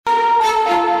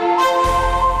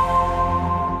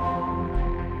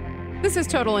This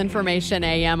is Total Information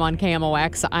AM on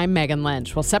KMOX. I'm Megan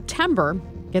Lynch. Well, September,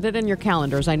 get it in your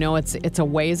calendars. I know it's a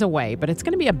ways away, but it's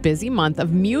going to be a busy month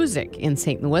of music in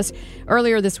St. Louis.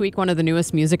 Earlier this week, one of the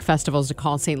newest music festivals to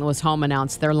call St. Louis home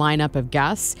announced their lineup of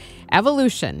guests.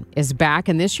 Evolution is back,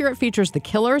 and this year it features The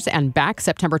Killers and Beck,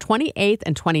 September 28th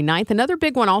and 29th. Another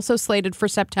big one also slated for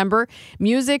September,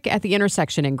 Music at the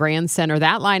Intersection in Grand Center.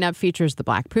 That lineup features the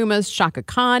Black Pumas, Chaka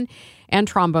Khan, and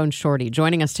Trombone Shorty.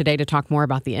 Joining us today to talk more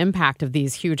about the impact of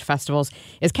these huge festivals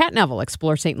is Kat Neville,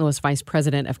 Explore St. Louis Vice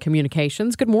President of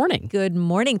Communications. Good morning. Good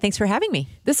morning. Thanks for having me.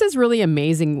 This is really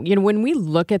amazing. You know, when we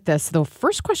look at this, the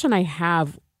first question I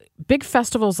have, big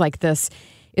festivals like this,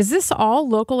 is this all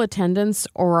local attendance,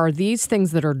 or are these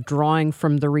things that are drawing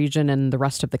from the region and the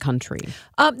rest of the country?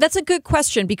 That's a good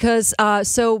question because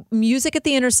so Music at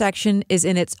the Intersection is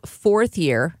in its fourth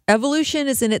year. Evolution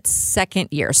is in its second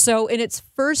year. So in its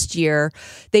first year,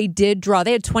 they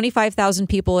had 25,000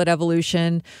 people at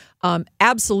Evolution.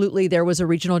 Absolutely, there was a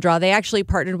regional draw. They actually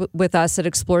partnered with us at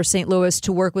Explore St. Louis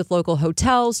to work with local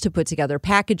hotels to put together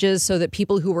packages so that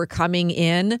people who were coming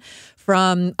in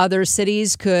from other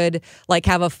cities could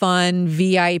have a fun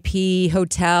VIP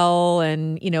hotel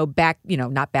and,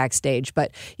 not backstage,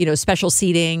 but, special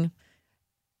seating,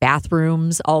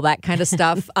 bathrooms, all that kind of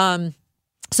stuff.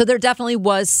 So there definitely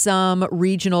was some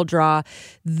regional draw.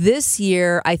 This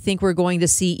year, I think we're going to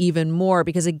see even more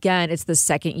because, again, it's the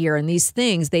second year, and these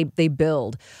things, they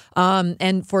build.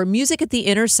 And for Music at the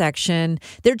Intersection,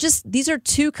 these are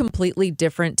two completely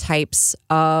different types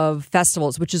of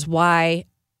festivals, which is why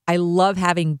I love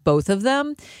having both of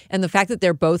them. And the fact that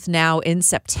they're both now in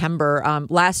September.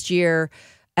 Last year,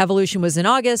 Evolution was in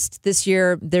August. This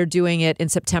year, they're doing it in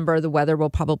September. The weather will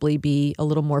probably be a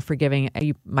little more forgiving.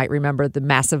 You might remember the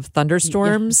massive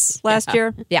thunderstorms last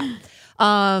year. Yeah.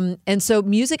 And so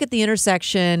Music at the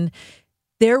Intersection,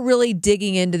 they're really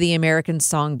digging into the American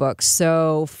songbook.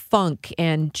 So funk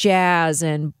and jazz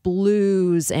and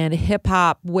blues and hip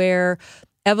hop, where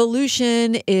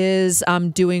Evolution is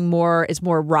doing more. It's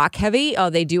more rock heavy.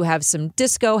 They do have some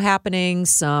disco happening,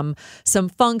 some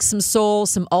funk, some soul,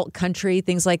 some alt country,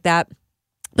 things like that.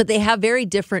 But they have very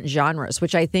different genres,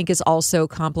 which I think is also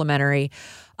complementary.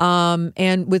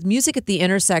 And with Music at the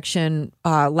Intersection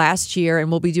last year,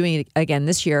 and we'll be doing it again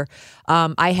this year,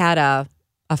 I had a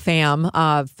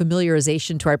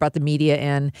familiarization tour. I brought the media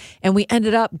in, and we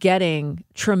ended up getting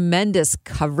tremendous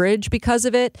coverage because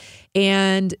of it.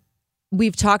 And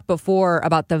we've talked before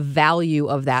about the value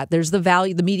of that. There's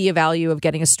the media value of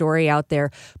getting a story out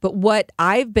there. But what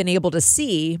I've been able to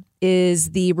see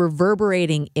is the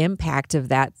reverberating impact of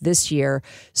that this year.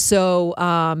 So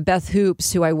Beth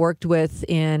Hoops, who I worked with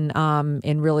in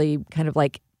really kind of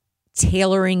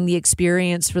tailoring the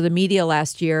experience for the media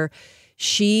last year,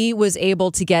 she was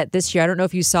able to get this year, I don't know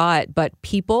if you saw it, but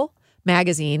People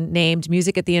magazine named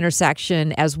Music at the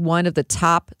Intersection as one of the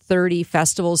top 30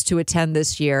 festivals to attend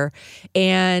this year.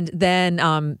 And then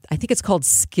I think it's called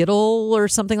Skittle or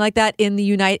something like that in the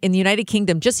United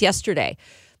Kingdom just yesterday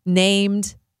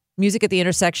named Music at the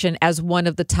Intersection as one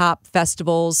of the top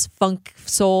festivals, funk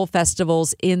soul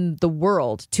festivals in the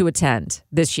world to attend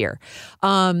this year.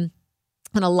 And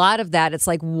a lot of that, it's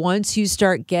once you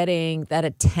start getting that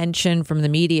attention from the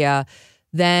media,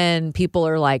 then people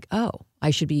are like, oh, I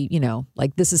should be,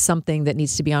 this is something that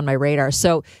needs to be on my radar.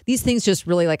 So these things just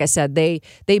really, like I said, they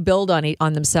build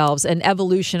on themselves. And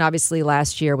Evolution, obviously,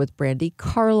 last year with Brandi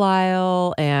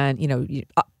Carlile and,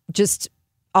 just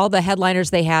all the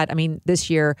headliners they had. I mean, this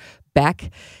year,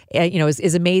 Beck,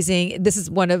 is amazing. This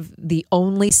is one of the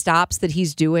only stops that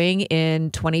he's doing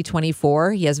in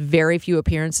 2024. He has very few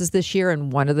appearances this year,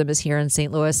 and one of them is here in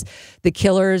St. Louis. The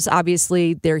Killers,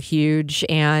 obviously, they're huge,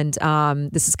 and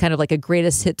this is kind of like a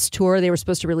greatest hits tour. They were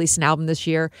supposed to release an album this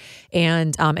year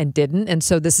and didn't, and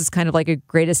so this is kind of like a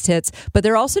greatest hits. But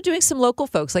they're also doing some local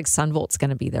folks, like Sunvolt's going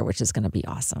to be there, which is going to be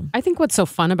awesome. I think what's so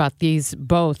fun about these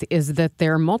both is that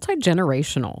they're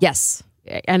multi-generational. Yes.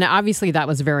 And obviously that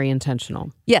was very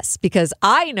intentional. Yes, because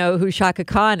I know who Chaka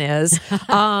Khan is.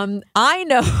 I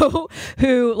know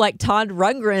who Todd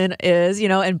Rundgren is,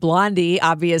 and Blondie,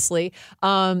 obviously.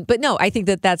 But no, I think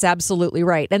that that's absolutely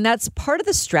right. And that's part of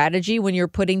the strategy when you're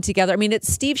putting together. I mean,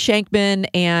 it's Steve Shankman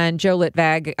and Joe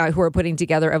Litvag who are putting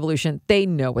together Evolution. They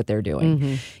know what they're doing.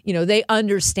 Mm-hmm. They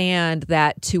understand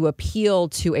that to appeal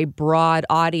to a broad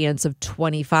audience of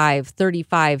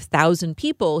 35,000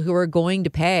 people who are going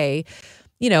to pay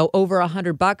over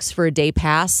 $100 for a day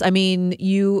pass. I mean,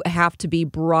 you have to be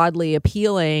broadly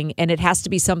appealing, and it has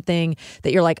to be something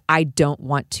that you're like, I don't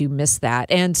want to miss that.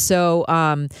 And so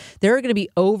there are going to be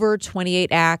over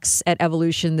 28 acts at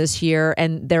Evolution this year,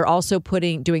 and they're also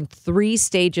doing 3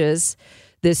 stages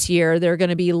this year. They're going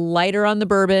to be lighter on the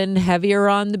bourbon, heavier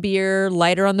on the beer,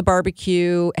 lighter on the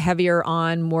barbecue, heavier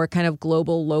on more kind of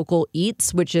global local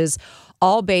eats, which is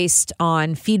all based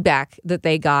on feedback that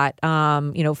they got,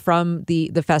 from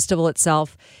the festival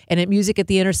itself. And at Music at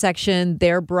the Intersection,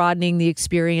 they're broadening the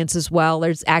experience as well.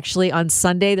 There's actually on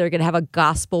Sunday, they're going to have a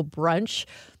gospel brunch,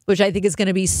 which I think is going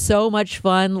to be so much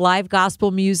fun. Live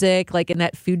gospel music, like in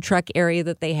that food truck area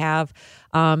that they have.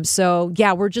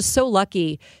 We're just so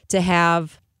lucky to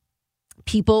have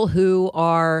people who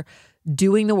are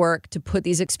doing the work to put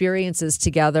these experiences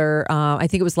together. I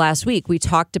think it was last week we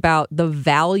talked about the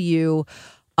value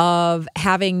of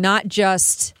having not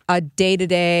just a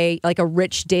day-to-day, like a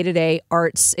rich day-to-day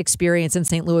arts experience in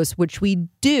St. Louis, which we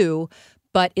do,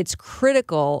 but it's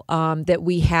critical that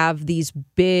we have these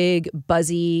big,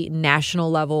 buzzy, national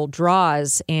level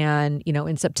draws. And,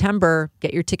 in September,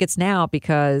 get your tickets now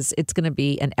because it's going to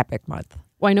be an epic month.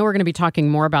 Well, I know we're going to be talking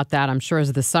more about that, I'm sure,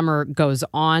 as the summer goes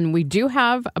on. We do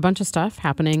have a bunch of stuff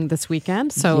happening this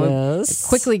weekend. So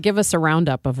quickly give us a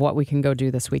roundup of what we can go do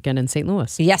this weekend in St.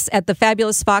 Louis. Yes, at the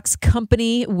Fabulous Fox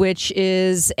Company, which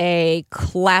is a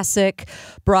classic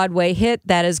Broadway hit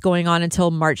that is going on until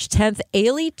March 10th.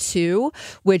 Ailey 2,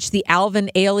 which the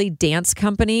Alvin Ailey Dance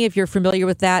Company, if you're familiar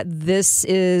with that, this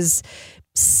is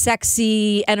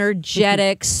sexy,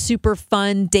 energetic, super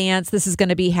fun dance. This is going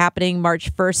to be happening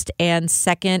March 1st and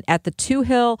 2nd at the Two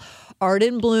Hill. Art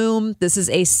in Bloom. This is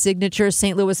a signature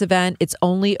St. Louis event. It's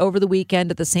only over the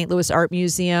weekend at the St. Louis Art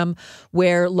Museum,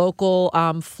 where local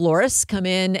florists come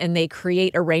in and they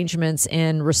create arrangements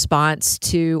in response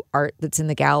to art that's in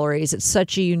the galleries. It's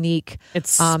such a unique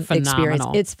experience.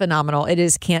 It's phenomenal. It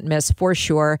is can't miss for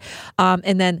sure.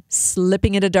 And then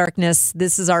Slipping into Darkness.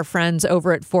 This is our friends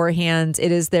over at Four Hands.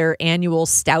 It is their annual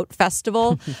Stout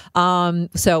Festival.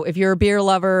 So if you're a beer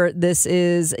lover, this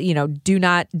is, do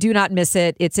not miss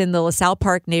it. It's in the LaSalle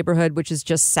Park neighborhood, which is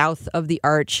just south of the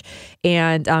Arch,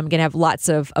 and I'm going to have lots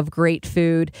of great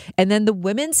food. And then the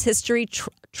Women's History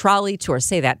Trolley Tour.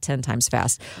 Say that 10 times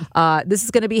fast. This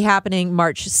is going to be happening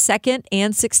March 2nd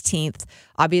and 16th.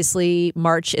 Obviously,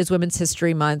 March is Women's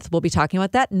History Month. We'll be talking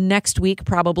about that next week,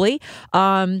 probably.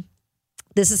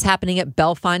 This is happening at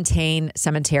Bellefontaine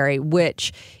Cemetery,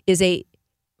 which is a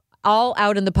all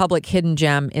out in the public hidden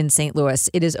gem in St. Louis.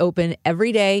 It is open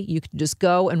every day. You can just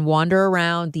go and wander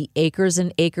around the acres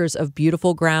and acres of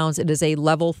beautiful grounds. It is a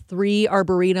level 3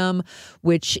 arboretum,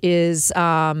 which is,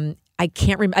 I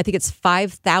can't remember, I think it's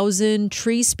 5,000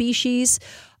 tree species.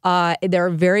 There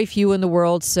are very few in the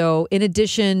world. So in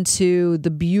addition to the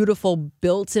beautiful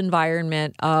built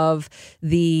environment of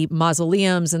the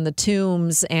mausoleums and the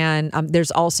tombs, and there's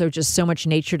also just so much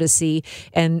nature to see.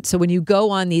 And so when you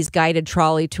go on these guided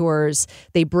trolley tours,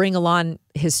 they bring along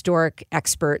historic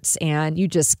experts and you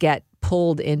just get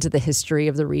pulled into the history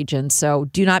of the region. So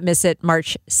do not miss it.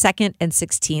 March 2nd and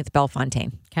 16th,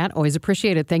 Bellefontaine. Kat, always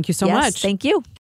appreciate it. Thank you so yes, much. Thank you.